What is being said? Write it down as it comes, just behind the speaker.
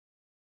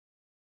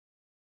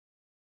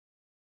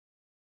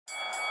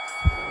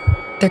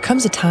There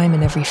comes a time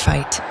in every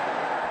fight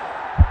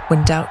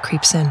when doubt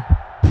creeps in.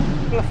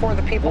 The For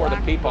the People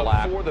Act.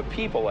 For the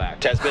People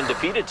Act has been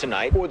defeated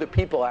tonight. For the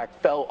People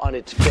Act fell on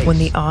its face. When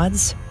the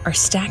odds are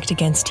stacked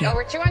against you.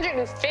 Over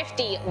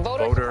 250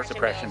 voter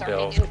suppression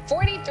bills in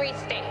 43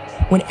 states.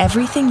 When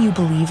everything you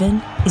believe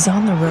in is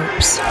on the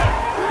ropes.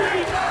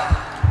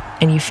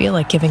 And you feel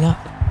like giving up.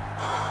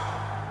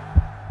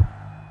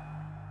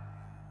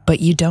 But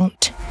you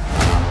don't.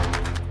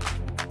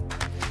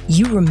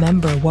 You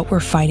remember what we're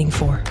fighting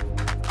for.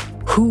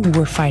 Who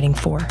we're fighting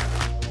for.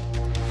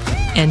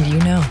 And you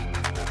know.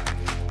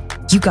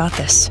 You got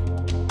this.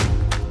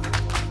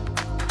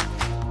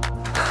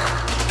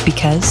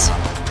 Because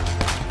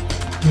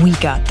we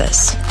got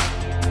this.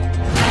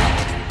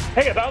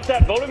 Hey, about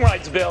that voting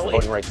rights bill. The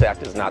Voting Rights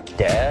Act is not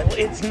dead.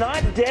 It's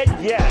not dead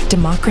yet.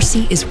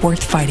 Democracy is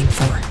worth fighting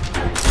for.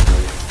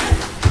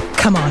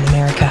 Come on,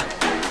 America.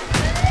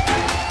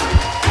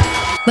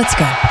 Let's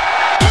go.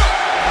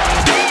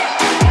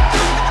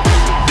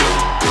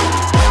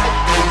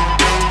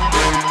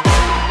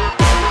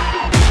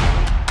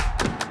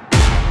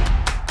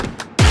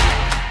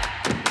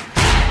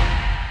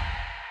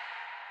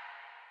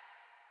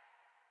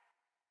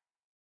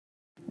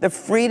 The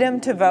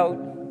freedom to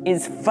vote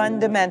is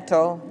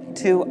fundamental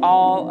to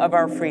all of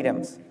our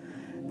freedoms.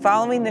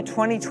 Following the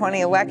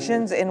 2020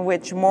 elections, in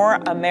which more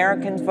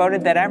Americans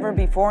voted than ever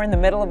before in the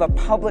middle of a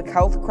public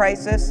health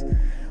crisis,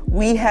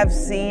 we have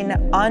seen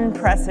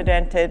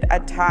unprecedented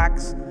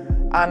attacks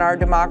on our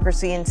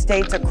democracy in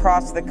states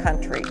across the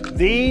country.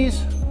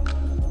 These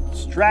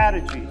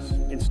strategies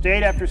in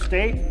state after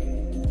state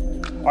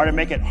are to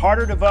make it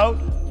harder to vote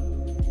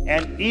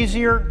and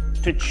easier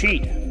to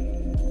cheat.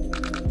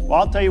 Well,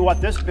 I'll tell you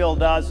what this bill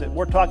does that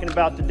we're talking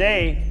about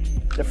today,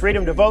 the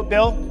Freedom to Vote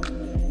bill.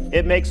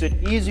 It makes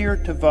it easier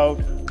to vote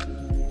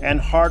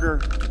and harder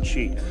to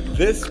cheat.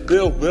 This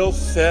bill will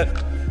set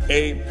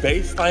a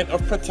baseline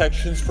of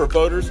protections for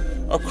voters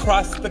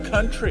across the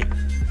country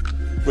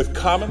with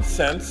common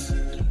sense,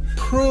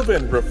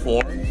 proven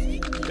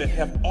reforms that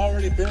have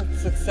already been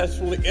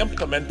successfully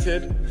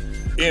implemented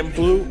in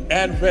blue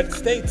and red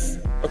states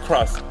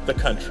across the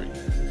country.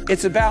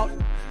 It's about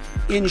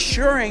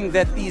ensuring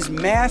that these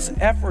mass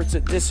efforts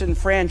at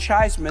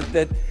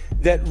disenfranchisement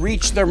that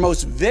reach their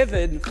most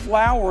vivid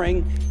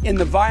flowering in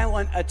the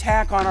violent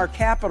attack on our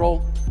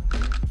Capitol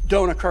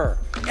don't occur,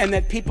 and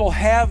that people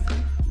have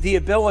the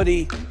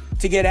ability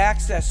to get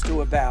access to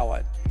a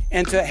ballot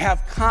and to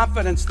have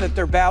confidence that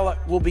their ballot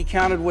will be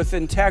counted with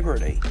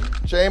integrity.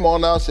 Shame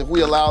on us if we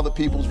allow the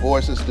people's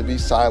voices to be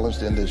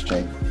silenced in this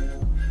chamber.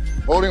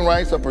 Voting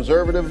rights are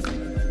preservative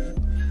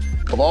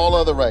of all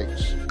other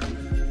rights.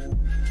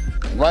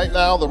 Right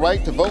now, the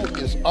right to vote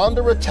is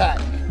under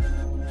attack.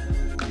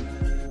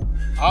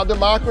 Our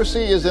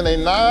democracy is in a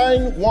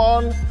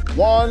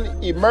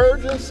 911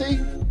 emergency,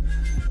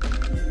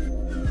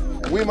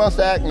 and we must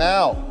act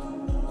now.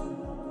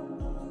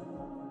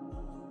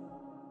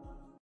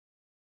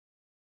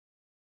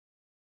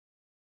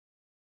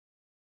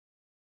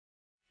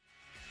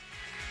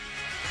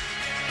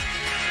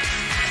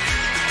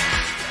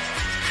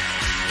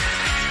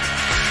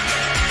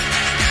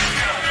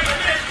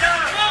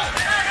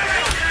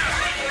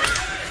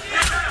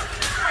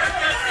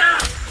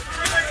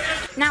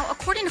 Now,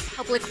 according to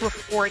public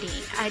reporting,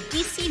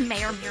 D.C.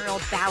 Mayor Muriel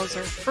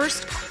Bowser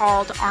first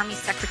called Army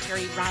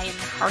Secretary Ryan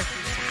McCarthy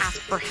to ask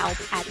for help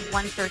at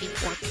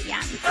 1:34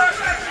 p.m.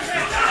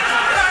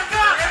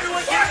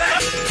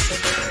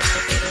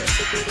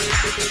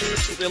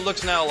 It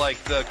looks now like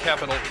the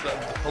Capitol the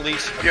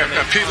police... Yeah,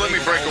 Pete, let me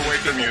break away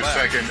from you a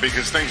second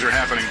because things are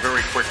happening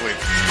very quickly.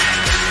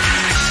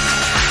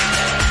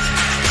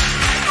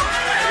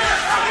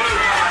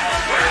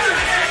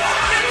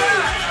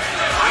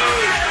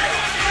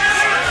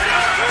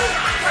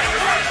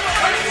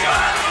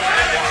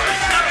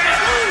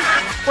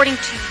 According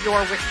to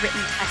your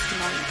written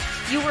testimony,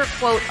 you were,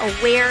 quote,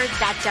 aware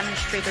that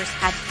demonstrators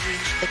had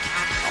breached the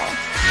Capitol.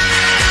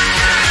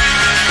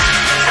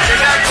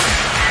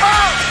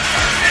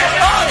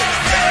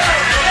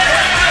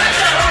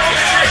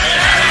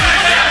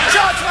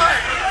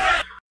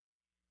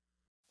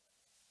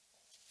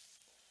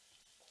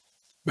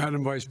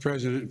 Madam Vice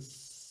President,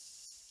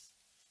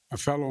 my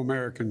fellow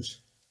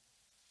Americans,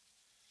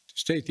 to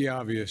state the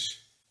obvious,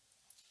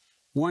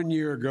 1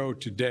 year ago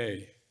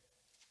today,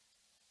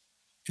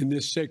 in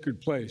this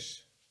sacred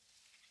place,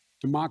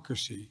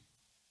 democracy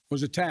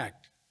was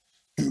attacked,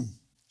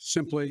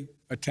 simply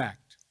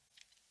attacked.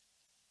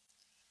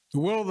 The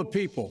will of the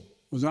people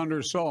was under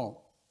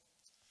assault.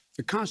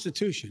 The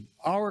Constitution,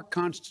 our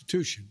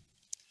Constitution,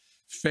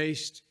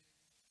 faced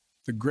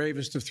the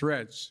gravest of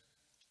threats.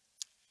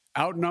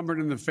 Outnumbered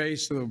in the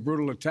face of a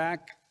brutal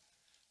attack,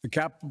 the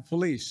Capitol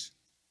Police,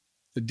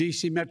 the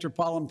D.C.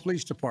 Metropolitan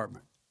Police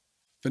Department,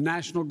 the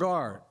National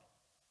Guard,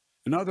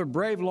 and other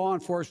brave law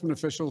enforcement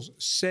officials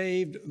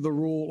saved the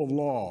rule of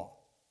law.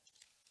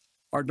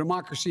 Our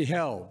democracy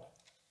held.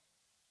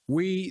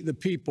 We, the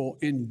people,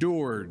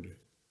 endured.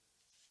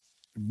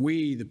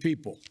 We, the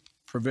people,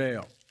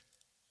 prevailed.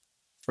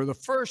 For the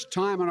first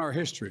time in our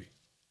history,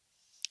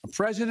 A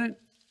president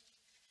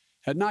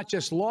had not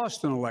just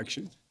lost an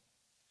election,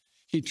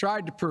 he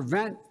tried to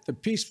prevent the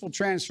peaceful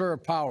transfer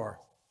of power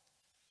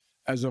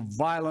as a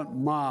violent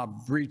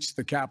mob breached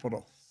the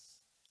Capitol.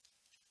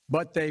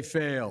 But they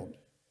failed.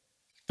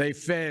 They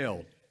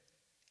failed.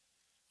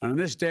 And on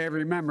this day of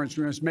remembrance,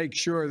 we must make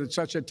sure that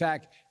such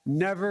attack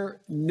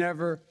never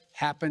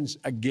happens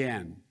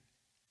again.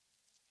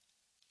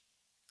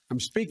 I'm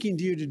speaking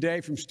to you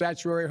today from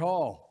Statuary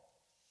Hall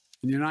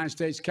in the United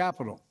States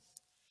Capitol.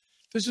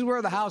 This is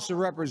where the House of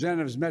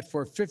Representatives met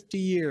for 50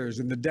 years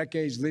in the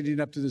decades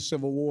leading up to the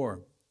Civil War.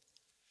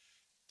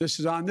 This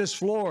is on this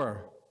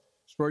floor.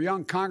 It's where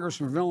young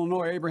Congressman from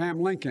Illinois,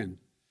 Abraham Lincoln,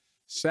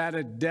 sat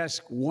at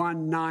desk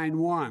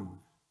 191.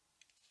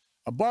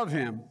 Above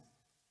him,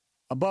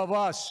 above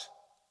us,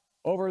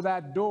 over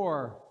that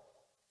door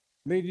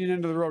leading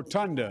into the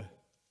rotunda,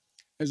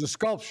 is a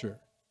sculpture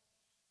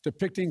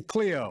depicting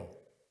Cleo,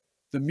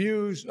 the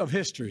muse of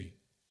history.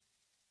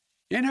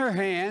 In her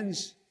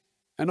hands,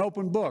 an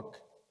open book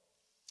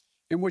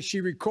in which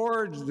she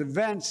records the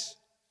events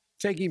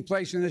taking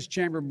place in this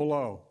chamber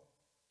below.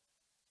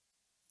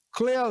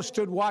 Cleo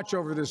stood watch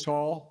over this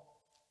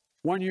hall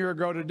 1 year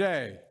ago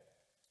today,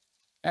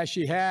 as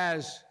she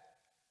has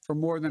for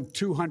more than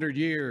 200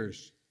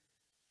 years.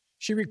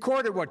 She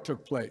recorded what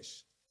took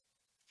place,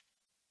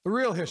 the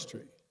real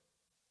history,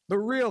 the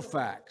real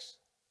facts,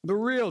 the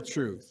real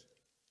truth,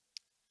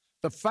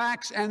 the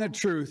facts and the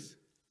truth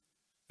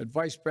that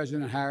Vice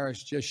President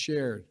Harris just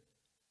shared,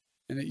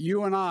 and that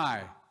you and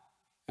I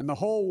and the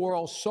whole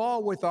world saw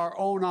with our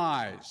own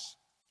eyes.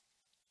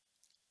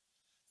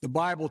 The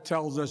Bible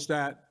tells us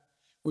that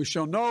we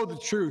shall know the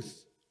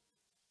truth,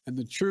 and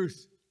the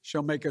truth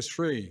shall make us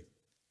free.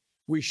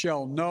 We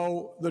shall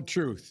know the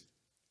truth.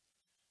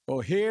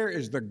 Well, here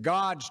is the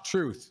God's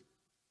truth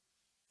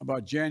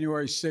about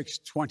January 6,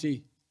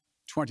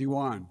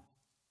 2021.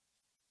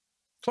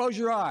 Close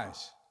your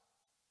eyes.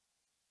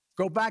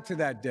 Go back to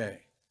that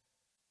day.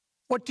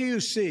 What do you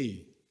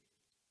see?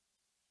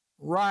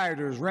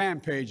 Rioters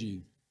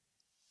rampaging,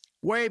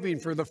 waving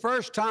for the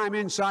first time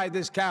inside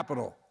this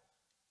Capitol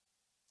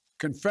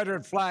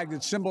Confederate flag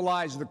that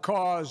symbolized the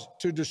cause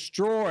to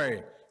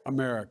destroy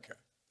America,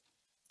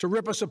 to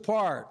rip us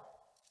apart.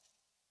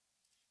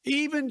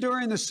 Even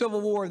during the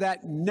Civil War,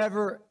 that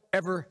never,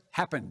 ever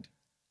happened.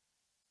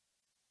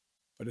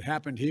 But it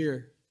happened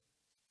here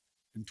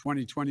in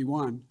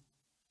 2021.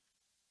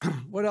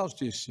 What else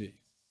do you see?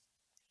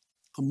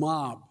 A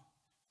mob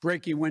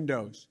breaking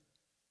windows,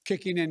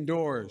 kicking in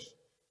doors,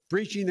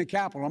 breaching the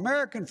Capitol,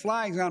 American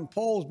flags on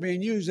poles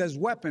being used as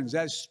weapons,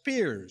 as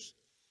spears,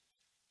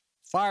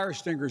 fire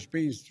extinguishers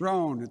being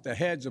thrown at the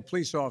heads of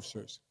police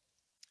officers.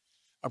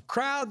 A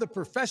crowd that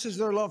professes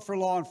their love for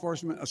law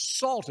enforcement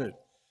assaulted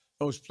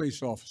those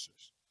police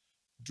officers,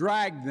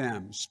 dragged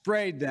them,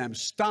 sprayed them,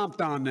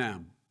 stomped on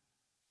them.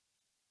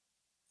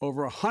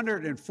 Over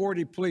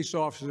 140 police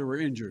officers were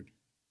injured.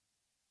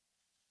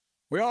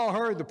 We all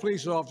heard the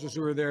police officers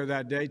who were there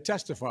that day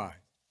testify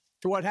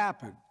to what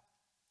happened.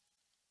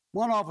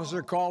 One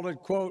officer called it,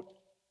 quote,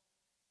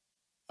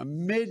 a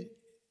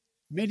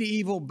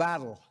medieval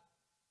battle,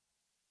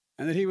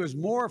 and that he was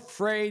more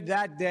afraid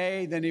that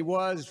day than he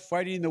was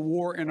fighting the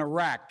war in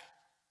Iraq.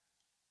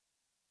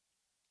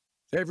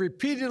 They've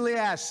repeatedly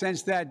asked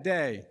since that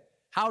day,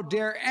 how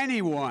dare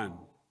anyone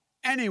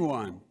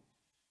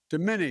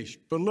diminish,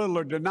 belittle,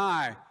 or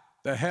deny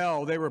the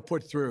hell they were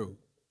put through?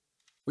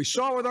 We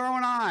saw with our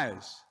own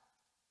eyes.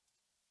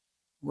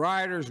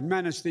 Rioters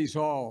menaced these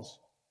halls,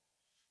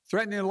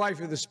 threatening the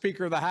life of the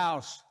Speaker of the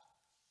House,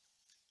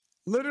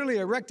 literally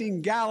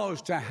erecting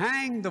gallows to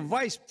hang the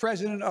Vice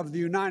President of the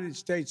United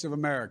States of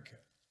America.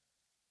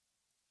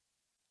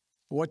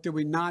 But what did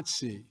we not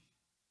see?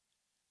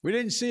 We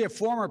didn't see a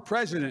former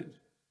president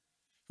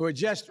who had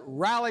just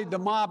rallied the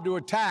mob to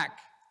attack,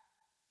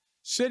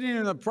 sitting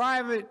in the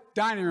private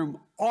dining room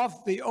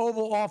off the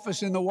Oval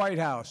Office in the White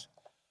House,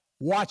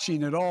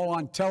 watching it all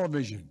on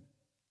television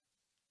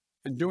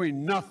and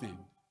doing nothing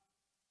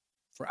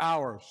for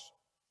hours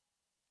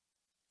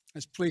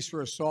as police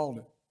were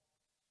assaulted,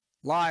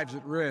 lives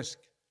at risk,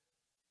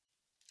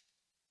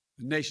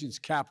 the nation's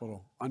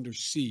capital under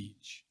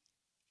siege.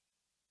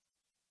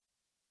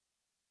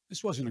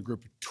 This wasn't a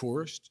group of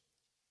tourists.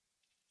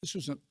 This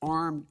was an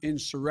armed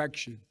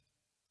insurrection.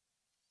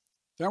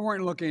 They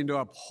weren't looking to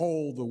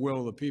uphold the will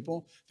of the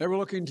people. They were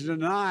looking to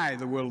deny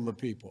the will of the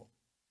people.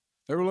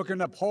 They weren't looking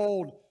to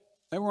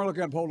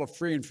uphold a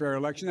free and fair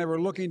election. They were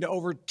looking to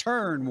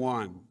overturn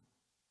one.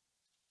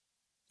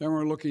 They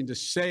weren't looking to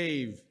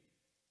save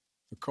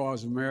the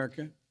cause of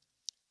America.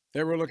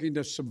 They were looking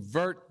to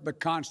subvert the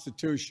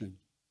Constitution.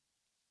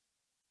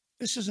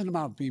 This isn't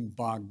about being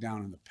bogged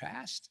down in the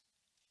past.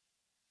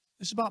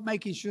 This is about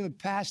making sure the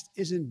past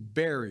isn't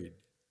buried.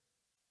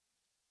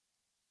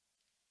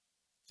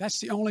 That's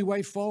the only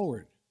way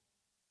forward.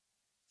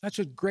 That's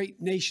what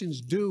great nations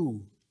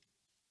do.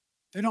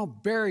 They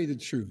don't bury the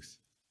truth.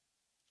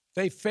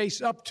 They face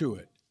up to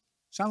it.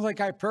 Sounds like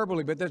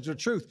hyperbole, but that's the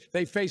truth.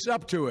 They face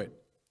up to it.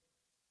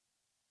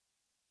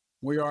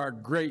 We are a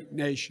great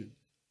nation.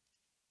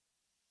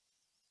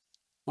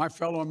 My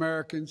fellow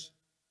Americans,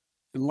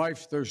 in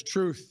life there's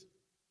truth,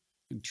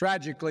 and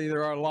tragically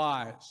there are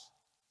lies.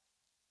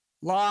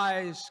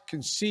 Lies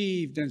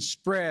conceived and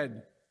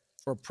spread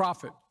for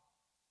profit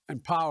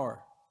and power.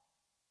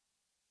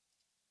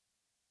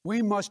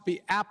 We must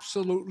be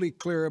absolutely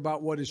clear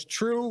about what is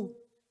true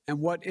and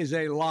what is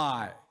a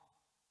lie.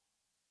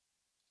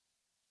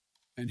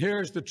 And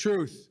here's the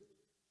truth.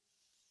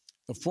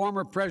 The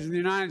former President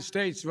of the United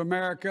States of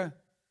America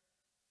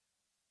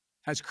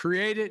has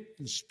created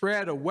and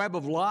spread a web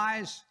of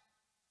lies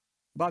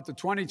about the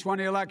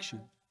 2020 election.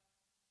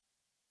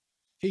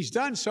 He's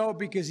done so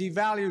because he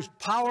values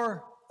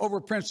power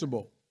over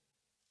principle,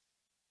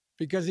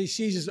 because he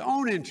sees his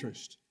own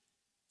interest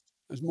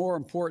as more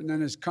important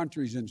than his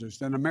country's interest,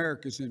 than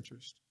America's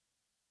interest,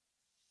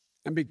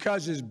 and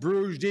because his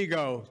bruised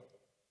ego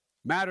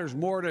matters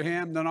more to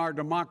him than our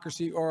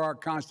democracy or our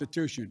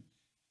Constitution.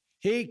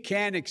 He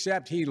can't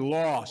accept he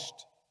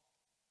lost,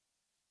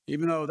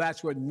 even though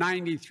that's what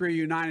 93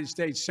 United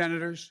States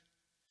senators,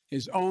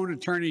 his own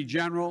attorney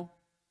general,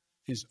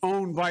 his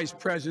own vice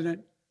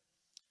president,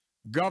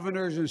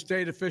 governors and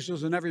state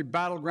officials in every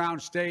battleground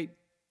state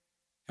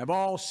have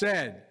all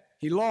said.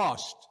 He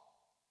lost.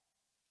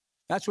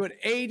 That's what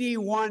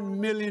 81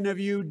 million of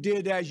you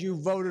did as you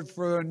voted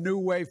for a new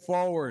way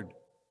forward.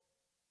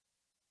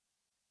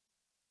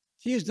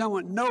 He has done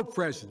what no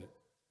president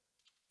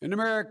in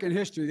American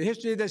history, the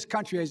history of this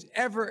country, has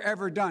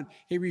ever done.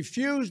 He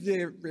refused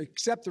to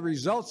accept the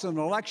results of an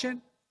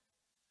election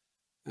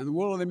and the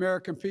will of the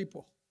American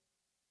people.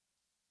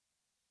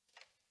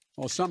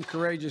 While some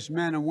courageous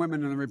men and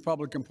women in the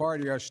Republican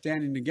Party are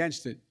standing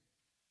against it,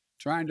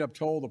 trying to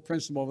uphold the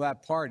principle of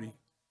that party,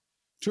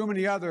 too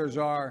many others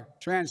are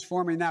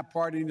transforming that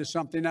party into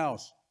something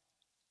else.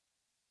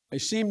 They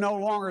seem no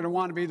longer to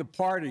want to be the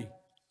party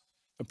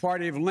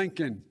of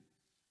Lincoln,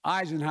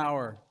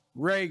 Eisenhower,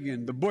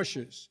 Reagan, the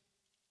Bushes.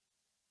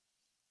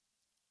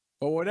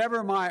 But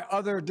whatever my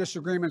other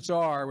disagreements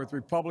are with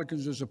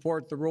Republicans who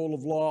support the rule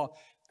of law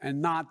and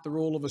not the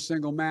rule of a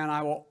single man,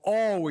 I will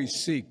always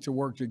seek to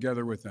work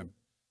together with them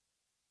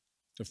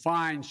to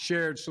find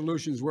shared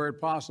solutions where it's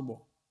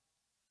possible.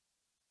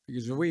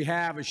 Because if we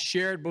have a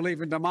shared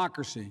belief in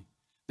democracy,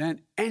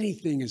 then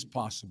anything is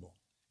possible,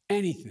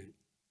 anything.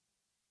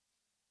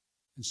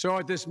 And so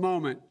at this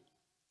moment,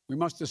 we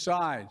must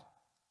decide,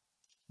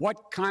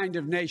 what kind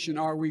of nation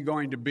are we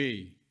going to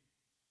be?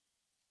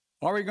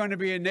 Are we going to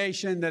be a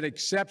nation that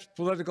accepts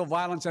political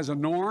violence as a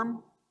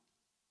norm?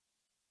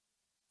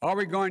 Are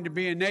we going to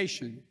be a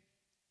nation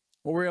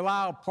where we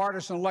allow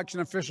partisan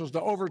election officials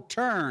to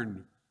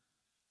overturn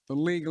the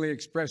legally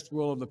expressed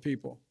will of the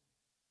people?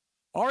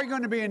 Are we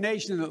going to be a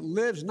nation that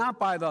lives not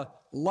by the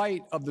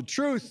light of the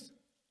truth,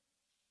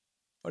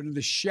 but in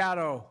the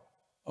shadow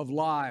of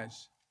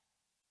lies?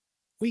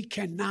 We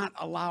cannot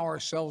allow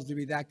ourselves to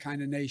be that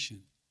kind of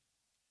nation.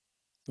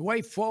 The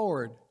way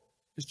forward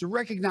is to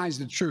recognize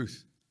the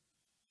truth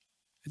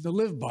and to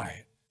live by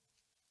it.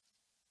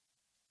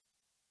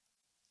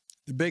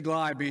 The big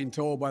lie being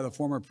told by the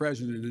former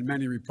president and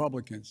many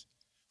Republicans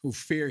who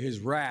fear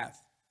his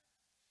wrath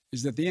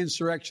is that the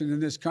insurrection in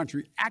this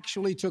country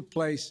actually took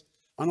place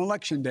on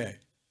Election Day,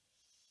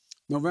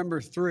 November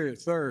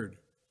 3rd,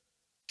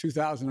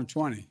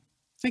 2020.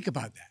 Think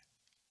about that.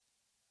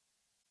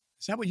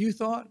 Is that what you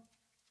thought?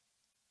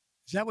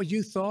 Is that what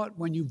you thought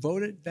when you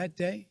voted that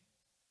day?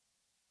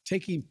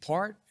 Taking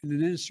part in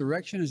an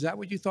insurrection? Is that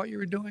what you thought you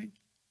were doing?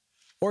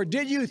 Or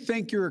did you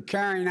think you were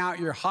carrying out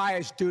your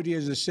highest duty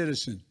as a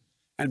citizen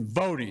and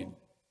voting?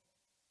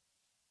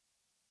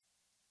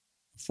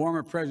 The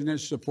former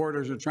president's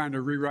supporters are trying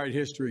to rewrite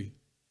history.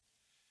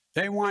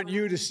 They want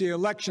you to see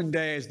Election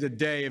Day as the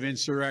day of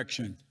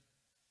insurrection.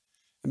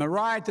 And the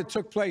riot that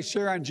took place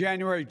here on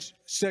January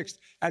 6th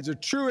as a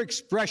true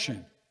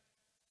expression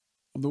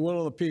of the will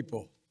of the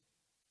people.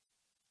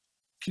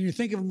 Can you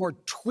think of a more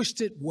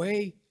twisted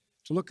way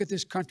to look at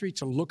this country,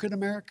 to look at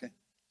America?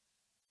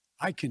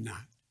 I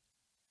cannot.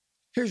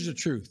 Here's the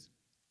truth.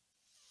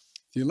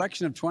 The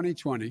election of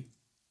 2020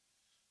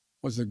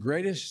 was the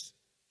greatest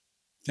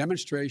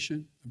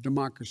demonstration of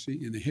democracy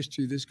in the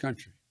history of this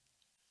country.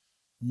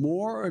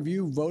 More of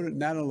you voted in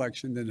that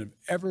election than have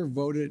ever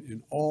voted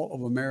in all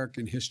of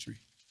American history.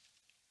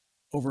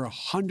 Over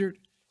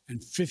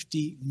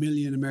 150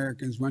 million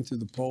Americans went to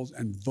the polls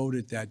and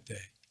voted that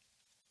day.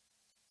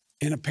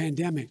 In a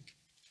pandemic,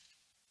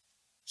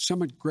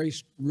 some at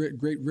great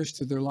risk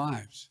to their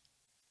lives.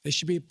 They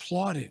should be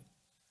applauded,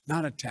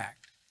 not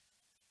attacked.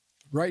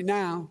 Right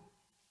now,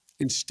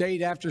 in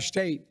state after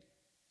state,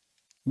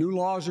 new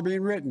laws are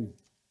being written,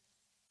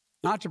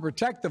 not to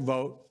protect the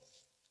vote,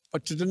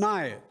 but to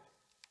deny it.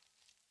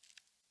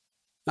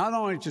 Not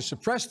only to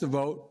suppress the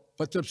vote,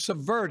 but to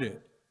subvert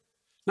it.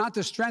 Not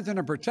to strengthen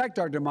and protect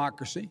our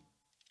democracy,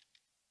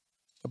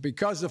 but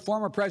because the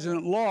former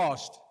president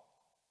lost,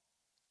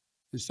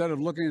 instead of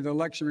looking at the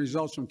election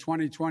results from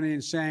 2020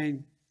 and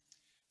saying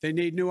they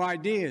need new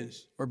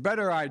ideas or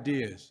better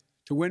ideas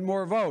to win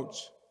more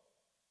votes,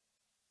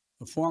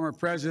 the former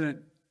president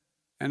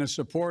and his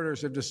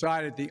supporters have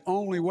decided the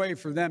only way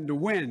for them to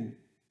win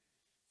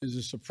is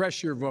to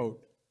suppress your vote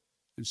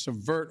and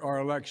subvert our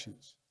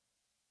elections.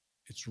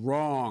 It's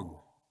wrong.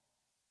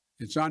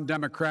 It's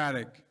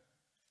undemocratic.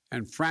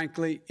 And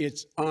frankly,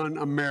 it's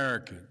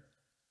un-American.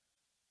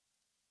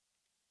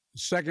 The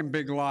second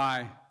big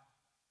lie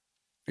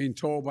being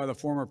told by the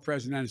former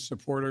president and his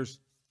supporters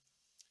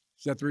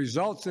is that the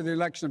results of the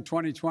election of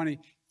 2020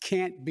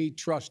 can't be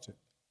trusted.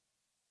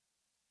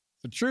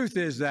 The truth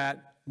is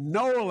that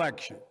no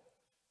election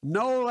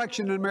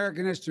in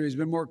American history has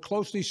been more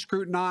closely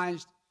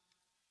scrutinized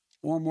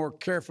or more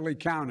carefully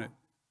counted.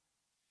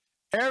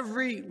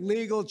 Every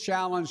legal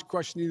challenge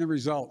questioning the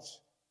results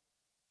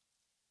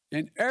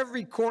in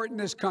every court in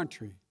this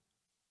country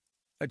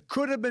that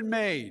could have been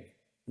made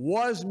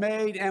was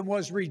made and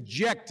was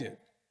rejected.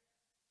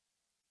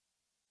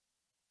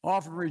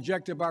 Often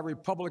rejected by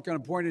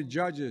Republican-appointed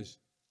judges,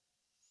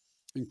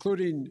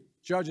 including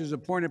judges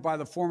appointed by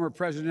the former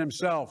president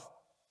himself,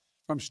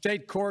 from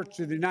state courts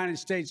to the United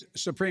States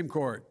Supreme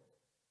Court.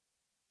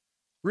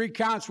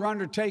 Recounts were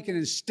undertaken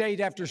in state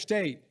after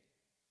state.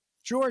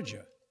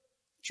 Georgia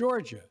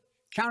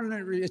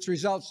counted its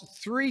results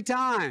 3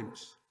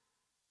 times,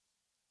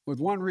 with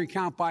 1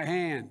 recount by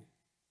hand.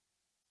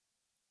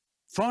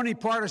 Phony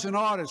partisan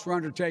audits were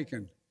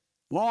undertaken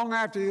long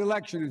after the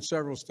election in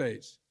several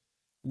states.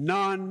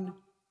 None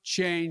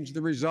changed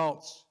the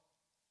results.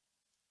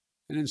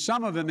 And in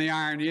some of them, the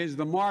irony is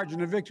the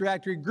margin of victory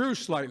actually grew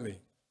slightly.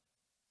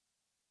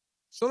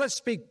 So let's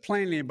speak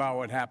plainly about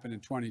what happened in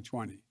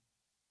 2020.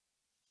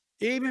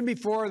 Even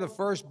before the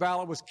first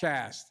ballot was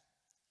cast,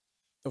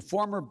 the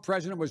former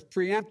president was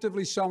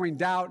preemptively sowing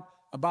doubt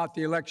about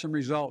the election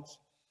results.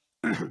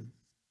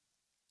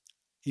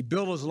 He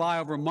built his lie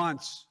over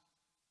months.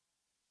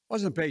 It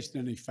wasn't based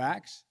on any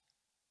facts.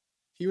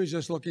 He was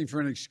just looking for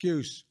an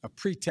excuse, a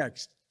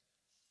pretext,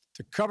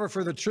 to cover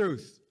for the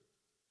truth.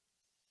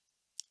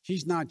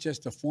 He's not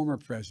just a former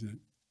president.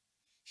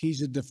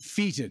 He's a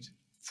defeated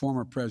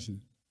former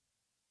president.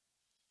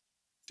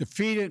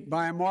 Defeated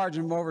by a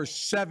margin of over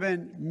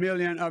 7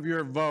 million of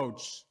your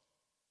votes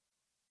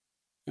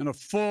in a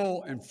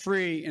full and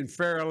free and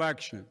fair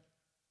election.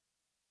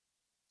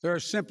 There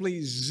is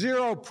simply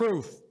zero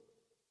proof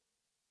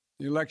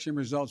the election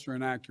results are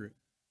inaccurate.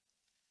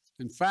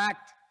 In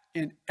fact,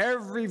 in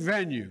every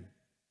venue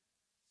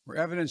where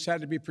evidence had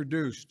to be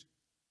produced,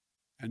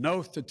 an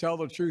oath to tell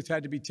the truth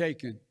had to be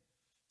taken,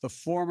 the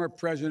former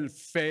president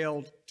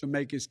failed to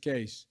make his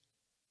case.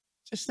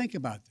 Just think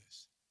about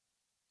this.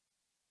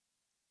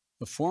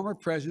 The former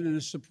president and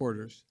his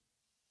supporters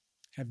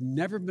have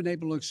never been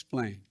able to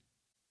explain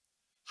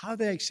how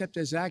they accept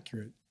as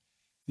accurate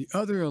the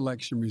other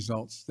election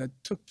results that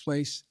took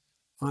place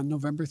on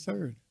November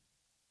 3rd.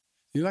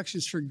 The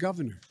elections for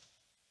governor,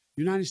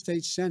 United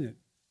States Senate,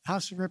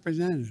 House of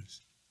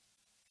Representatives.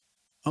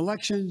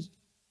 Elections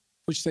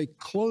which they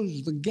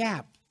closed the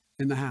gap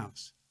in the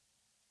House.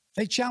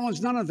 They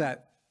challenged none of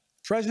that.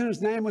 The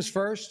president's name was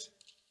first.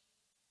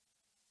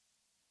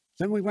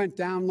 Then we went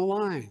down the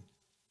line.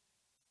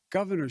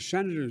 Governors,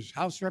 senators,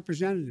 House of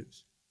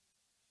Representatives.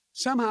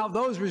 Somehow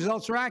those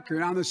results are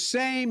accurate on the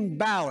same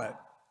ballot.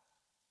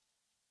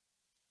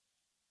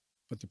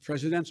 But the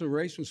presidential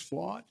race was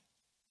flawed.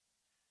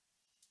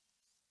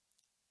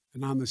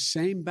 And on the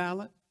same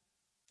ballot,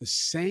 the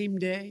same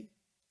day,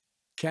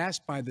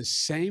 cast by the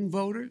same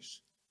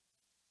voters.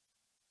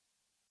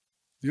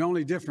 The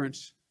only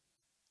difference,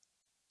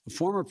 the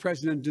former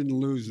president didn't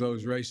lose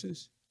those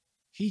races.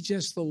 He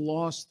just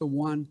lost the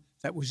one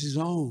that was his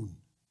own.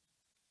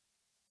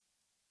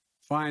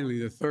 Finally,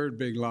 the third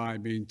big lie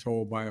being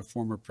told by a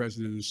former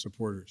president and his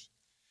supporters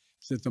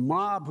is that the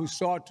mob who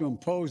sought to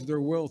impose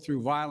their will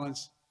through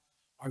violence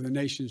are the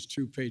nation's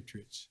true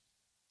patriots.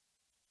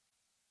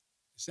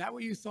 Is that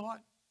what you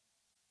thought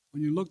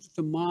when you looked at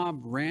the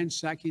mob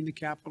ransacking the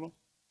Capitol,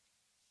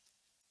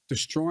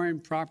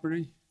 destroying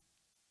property,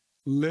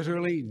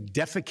 literally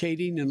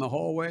defecating in the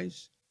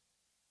hallways,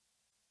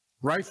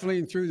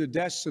 rifling through the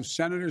desks of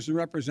senators and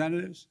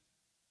representatives,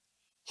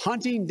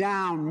 hunting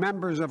down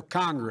members of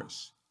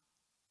Congress?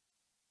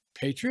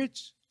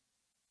 Patriots?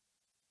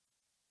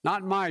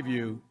 Not in my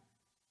view.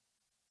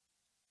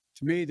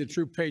 To me, the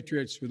true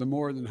patriots were the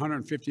more than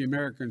 150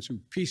 Americans who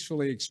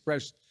peacefully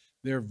expressed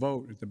their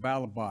vote at the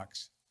ballot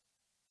box.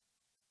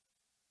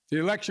 The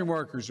election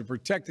workers who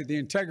protected the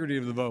integrity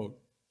of the vote.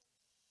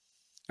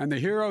 And the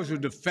heroes who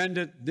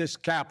defended this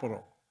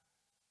Capitol.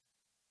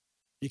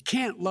 You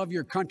can't love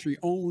your country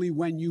only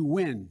when you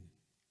win.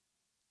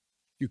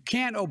 You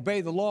can't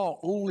obey the law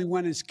only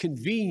when it's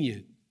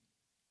convenient.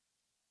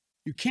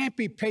 You can't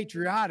be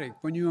patriotic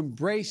when you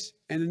embrace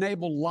and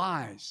enable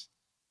lies.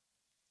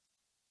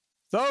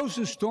 Those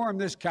who stormed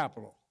this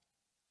Capitol,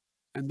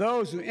 and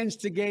those who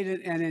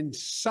instigated and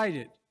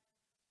incited,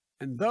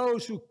 and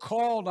those who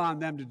called on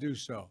them to do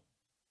so,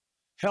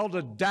 held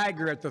a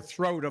dagger at the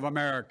throat of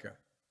America,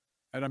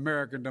 at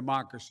American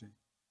democracy.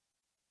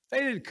 They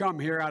didn't come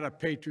here out of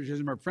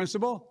patriotism or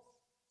principle.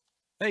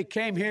 They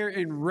came here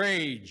in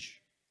rage,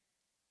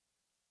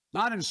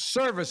 not in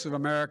service of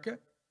America,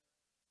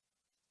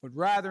 but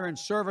rather in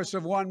service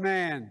of one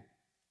man,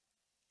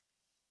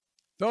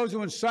 those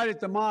who incited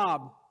the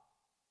mob,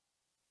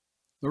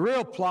 the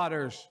real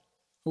plotters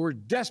who were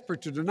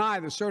desperate to deny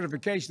the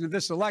certification of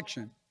this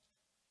election,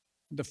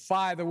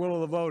 defy the will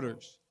of the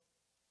voters.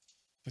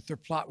 But their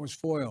plot was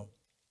foiled.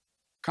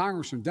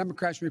 Congressmen,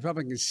 Democrats and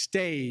Republicans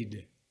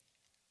stayed.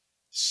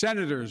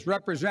 Senators,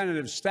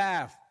 representatives,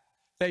 staff,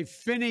 they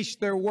finished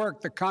their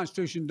work the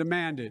Constitution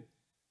demanded.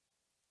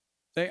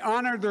 They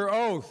honored their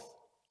oath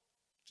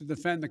to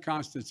defend the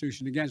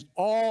Constitution against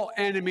all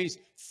enemies,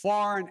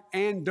 foreign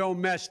and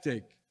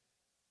domestic.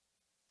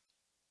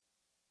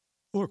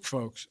 Look,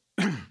 folks,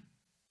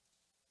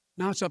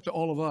 now it's up to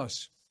all of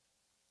us,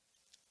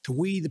 to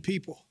we the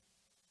people,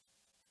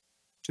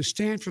 to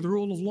stand for the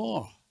rule of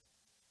law,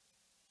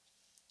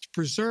 to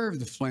preserve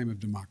the flame of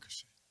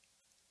democracy,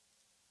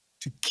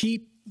 to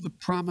keep the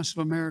promise of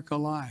America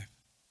alive.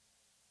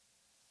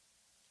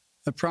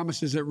 The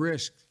promise is at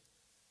risk,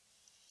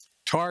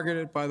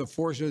 targeted by the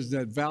forces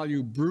that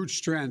value brute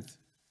strength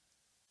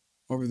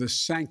over the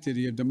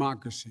sanctity of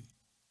democracy,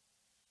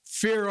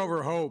 fear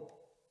over hope,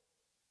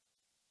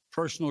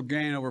 personal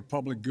gain over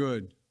public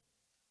good.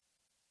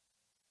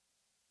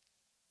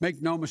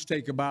 Make no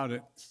mistake about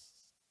it,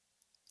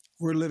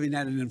 we're living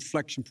at an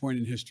inflection point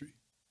in history,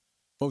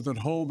 both at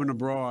home and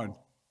abroad.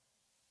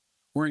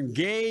 We're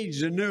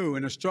engaged anew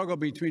in a struggle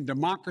between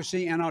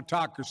democracy and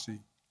autocracy,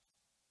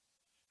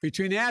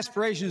 between the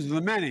aspirations of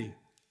the many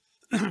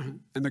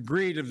and the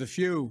greed of the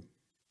few,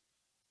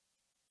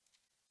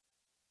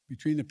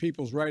 between the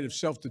people's right of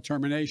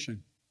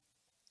self-determination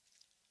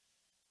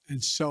and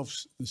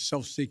the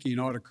self-seeking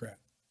autocrat.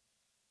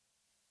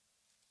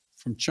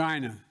 From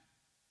China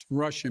to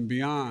Russia and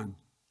beyond,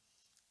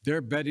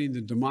 they're betting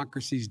that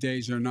democracy's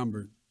days are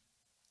numbered.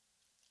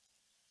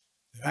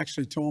 They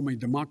actually told me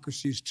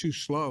democracy is too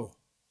slow,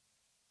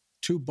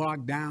 too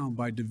bogged down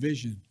by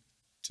division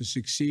to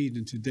succeed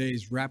in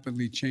today's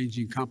rapidly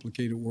changing,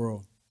 complicated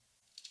world.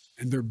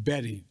 And they're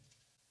betting.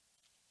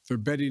 They're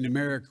betting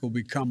America will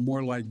become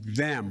more like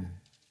them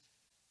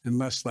and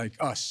less like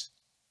us.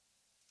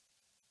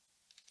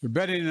 They're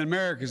betting that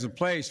America is a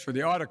place for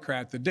the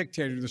autocrat, the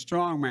dictator, the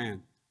strongman.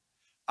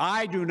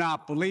 I do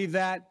not believe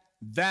that.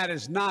 That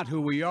is not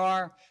who we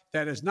are.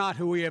 That is not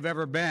who we have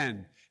ever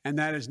been. And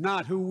that is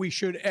not who we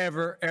should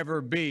ever,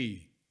 ever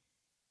be.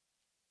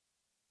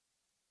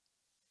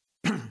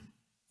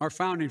 Our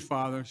founding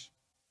fathers,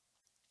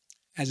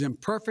 as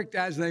imperfect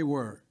as they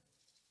were,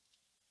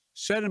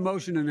 set in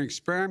motion an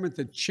experiment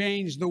that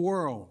changed the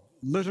world,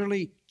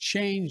 literally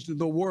changed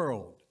the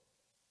world.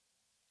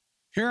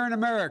 Here in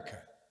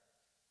America,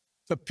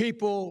 the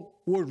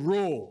people would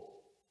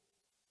rule.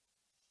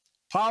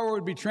 Power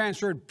would be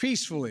transferred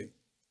peacefully,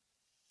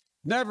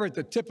 never at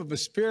the tip of a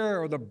spear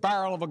or the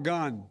barrel of a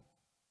gun.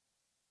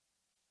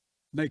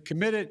 They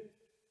committed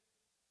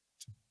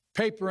to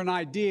paper an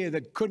idea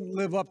that they couldn't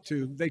live up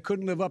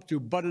to,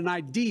 but an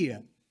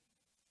idea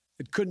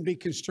that couldn't be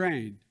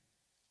constrained.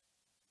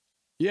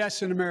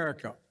 Yes, in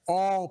America,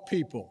 all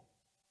people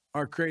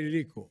are created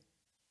equal.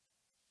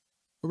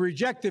 We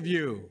reject the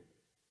view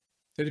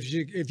that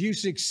if you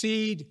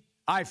succeed,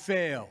 I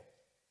fail.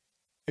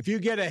 If you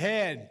get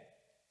ahead,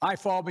 I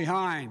fall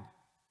behind.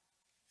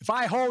 If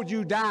I hold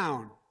you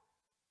down,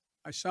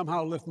 I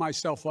somehow lift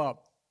myself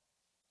up.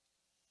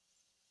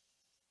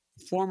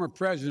 The former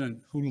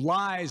president who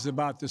lies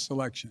about this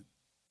election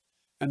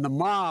and the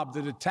mob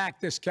that attacked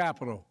this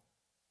Capitol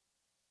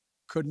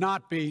could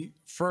not be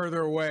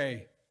further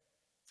away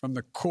from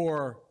the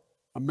core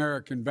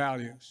American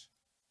values.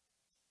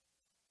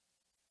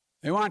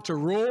 They want to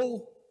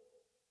rule,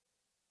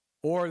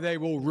 or they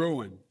will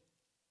ruin.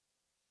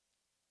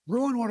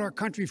 Ruin what our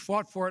country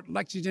fought for at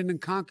Lexington and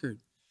Concord,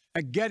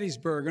 at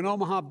Gettysburg and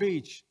Omaha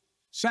Beach,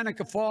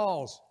 Seneca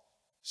Falls,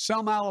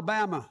 Selma,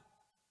 Alabama.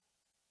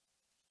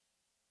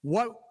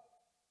 What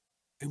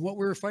we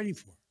were fighting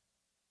for?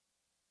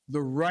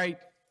 The right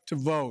to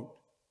vote,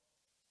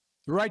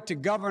 the right to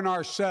govern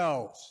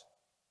ourselves,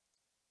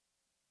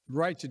 the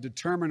right to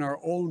determine our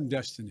own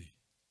destiny.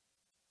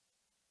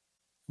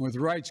 With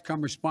rights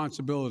come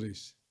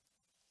responsibilities.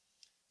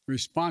 The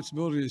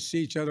responsibility to see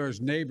each other as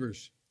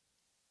neighbors.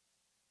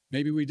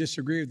 Maybe we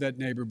disagree with that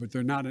neighbor, but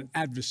they're not an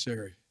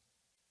adversary.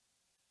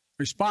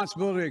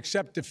 Responsibility to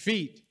accept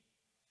defeat.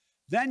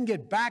 Then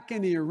get back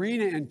in the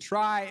arena and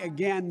try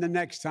again the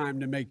next time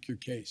to make your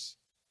case.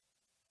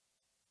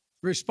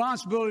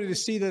 Responsibility to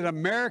see that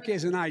America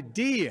is an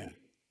idea.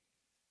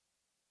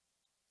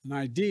 An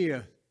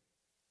idea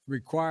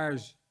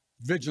requires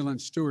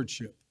vigilant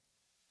stewardship.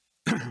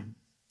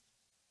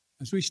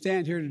 As we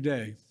stand here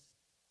today,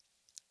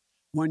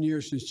 1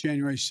 year since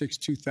January 6,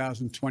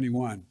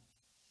 2021,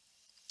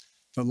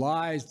 the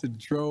lies that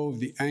drove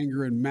the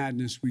anger and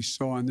madness we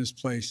saw in this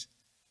place,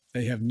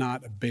 they have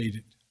not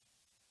abated.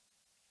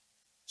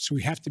 So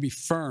we have to be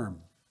firm,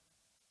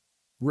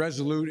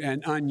 resolute,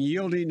 and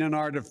unyielding in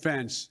our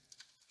defense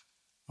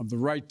of the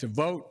right to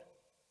vote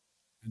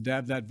and to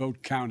have that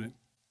vote counted.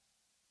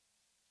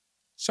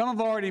 Some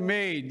have already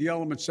made the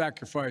ultimate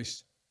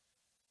sacrifice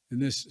in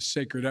this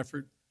sacred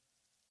effort.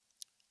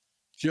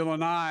 Jill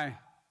and I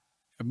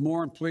have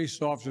mourned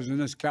police officers in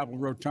this Capitol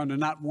Rotunda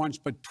not once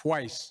but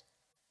twice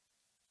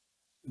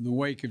in the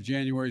wake of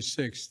January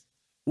 6th.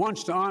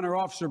 Once to honor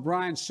Officer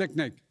Brian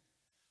Sicknick,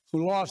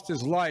 who lost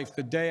his life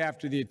the day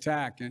after the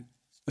attack, and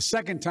a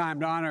second time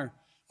to honor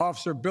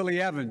Officer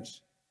Billy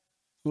Evans,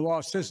 who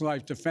lost his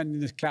life defending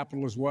this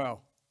Capitol as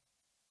well.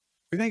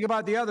 We think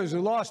about the others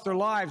who lost their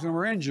lives and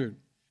were injured,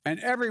 and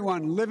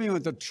everyone living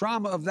with the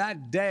trauma of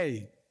that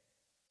day,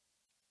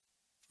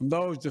 from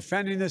those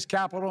defending this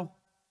Capitol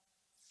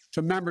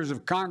to members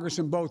of Congress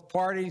in both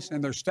parties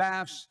and their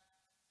staffs,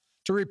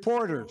 to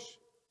reporters,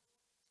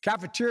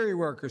 cafeteria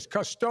workers,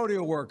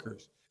 custodial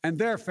workers, and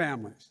their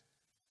families.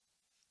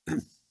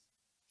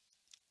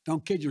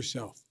 Don't kid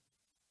yourself.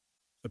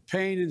 The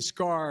pain and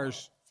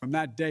scars from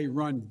that day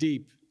run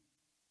deep.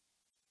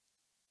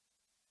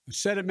 I've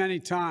said it many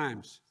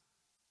times,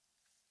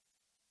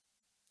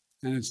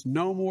 and it's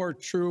no more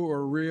true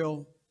or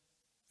real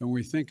than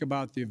we think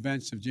about the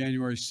events of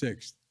January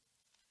 6th.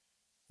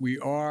 We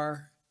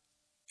are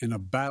in a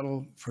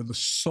battle for the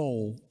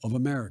soul of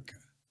America.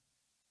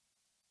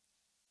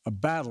 A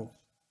battle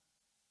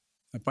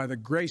that by the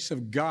grace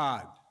of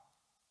God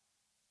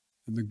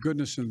and the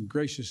goodness and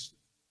greatness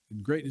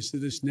of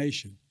this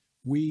nation,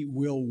 we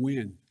will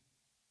win.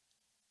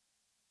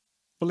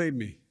 Believe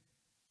me,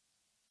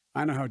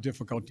 I know how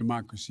difficult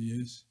democracy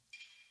is,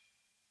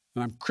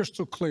 and I'm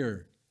crystal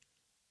clear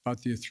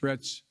about the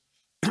threats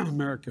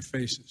America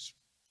faces.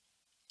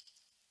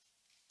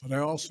 But I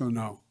also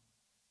know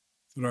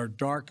that our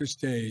darkest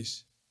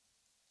days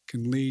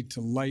can lead to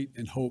light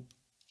and hope.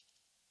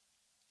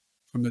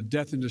 From the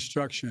death and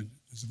destruction,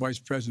 as the Vice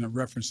President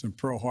referenced in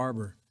Pearl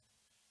Harbor,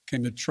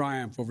 came the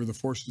triumph over the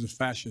forces of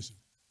fascism.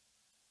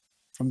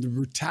 From the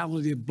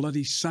brutality of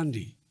Bloody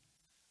Sunday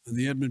on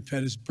the Edmund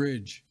Pettus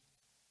Bridge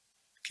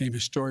came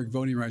historic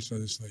voting rights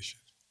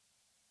legislation.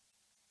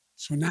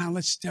 So now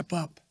let's step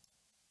up,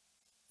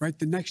 write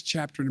the next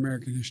chapter in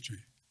American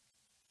history,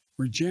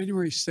 where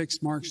January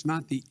 6th marks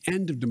not the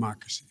end of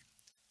democracy,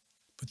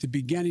 but the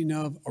beginning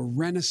of a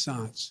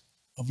renaissance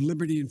of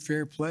liberty and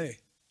fair play.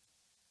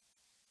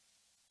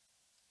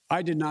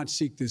 I did not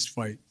seek this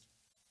fight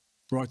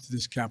brought to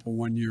this Capitol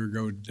 1 year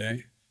ago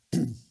today,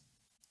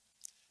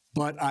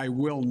 but I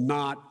will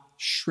not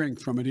shrink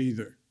from it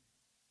either.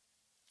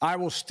 I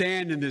will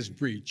stand in this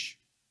breach.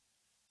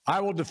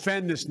 I will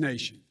defend this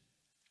nation,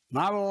 and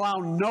I will allow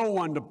no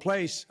one to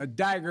place a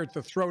dagger at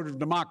the throat of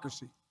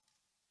democracy.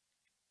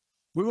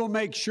 We will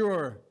make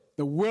sure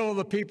the will of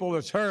the people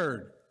is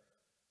heard,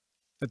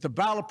 that the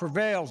ballot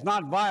prevails,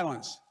 not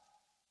violence,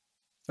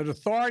 that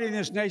authority in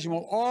this nation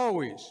will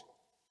always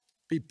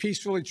be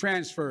peacefully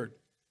transferred.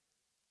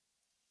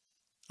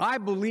 I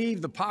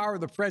believe the power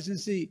of the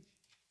presidency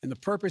and the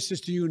purpose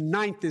is to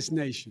unite this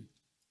nation,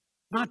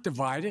 not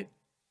divide it,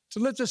 to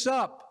lift us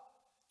up,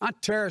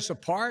 not tear us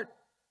apart,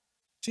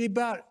 to be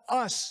about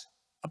us,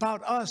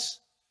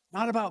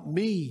 not about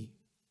me.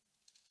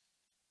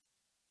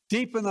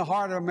 Deep in the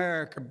heart of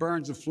America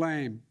burns a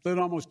flame, lit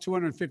almost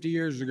 250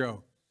 years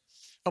ago,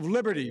 of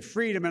liberty,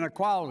 freedom, and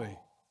equality.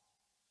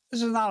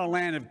 This is not a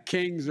land of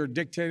kings or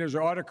dictators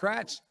or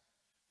autocrats.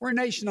 We're a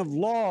nation of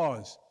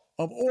laws,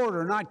 of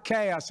order, not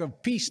chaos,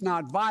 of peace,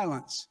 not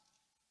violence.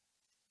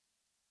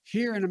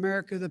 Here in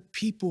America, the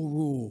people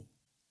rule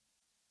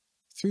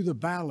through the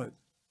ballot,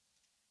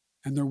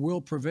 and their will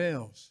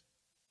prevails.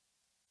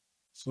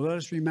 So let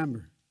us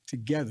remember,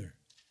 together,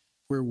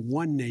 we're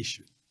one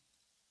nation,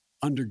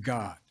 under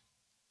God,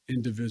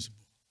 indivisible.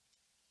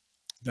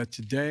 That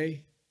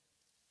today,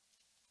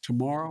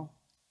 tomorrow,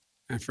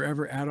 and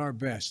forever at our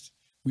best,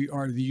 we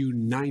are the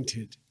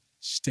United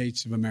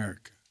States of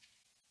America.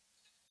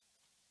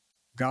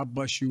 God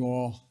bless you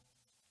all.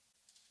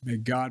 May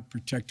God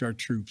protect our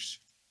troops.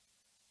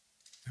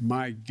 And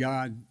may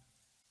God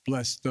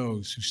bless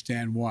those who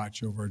stand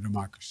watch over our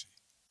democracy.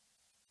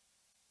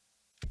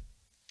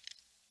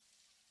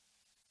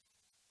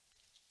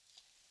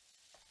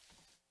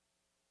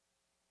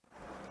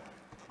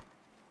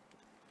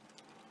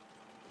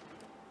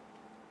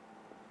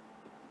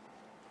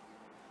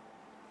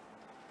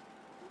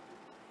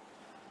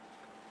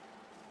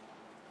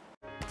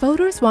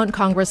 Voters want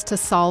Congress to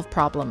solve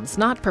problems,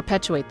 not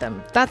perpetuate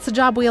them. That's the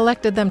job we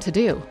elected them to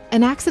do.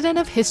 An accident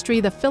of history,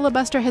 the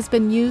filibuster has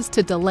been used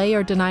to delay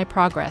or deny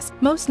progress,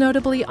 most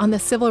notably on the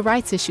civil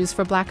rights issues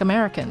for Black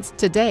Americans.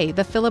 Today,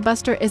 the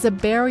filibuster is a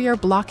barrier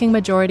blocking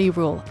majority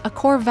rule, a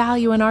core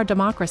value in our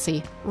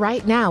democracy.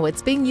 Right now,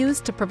 it's being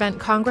used to prevent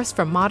Congress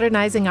from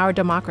modernizing our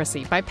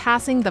democracy by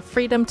passing the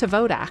Freedom to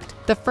Vote Act.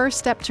 The first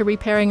step to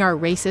repairing our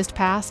racist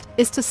past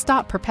is to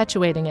stop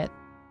perpetuating it.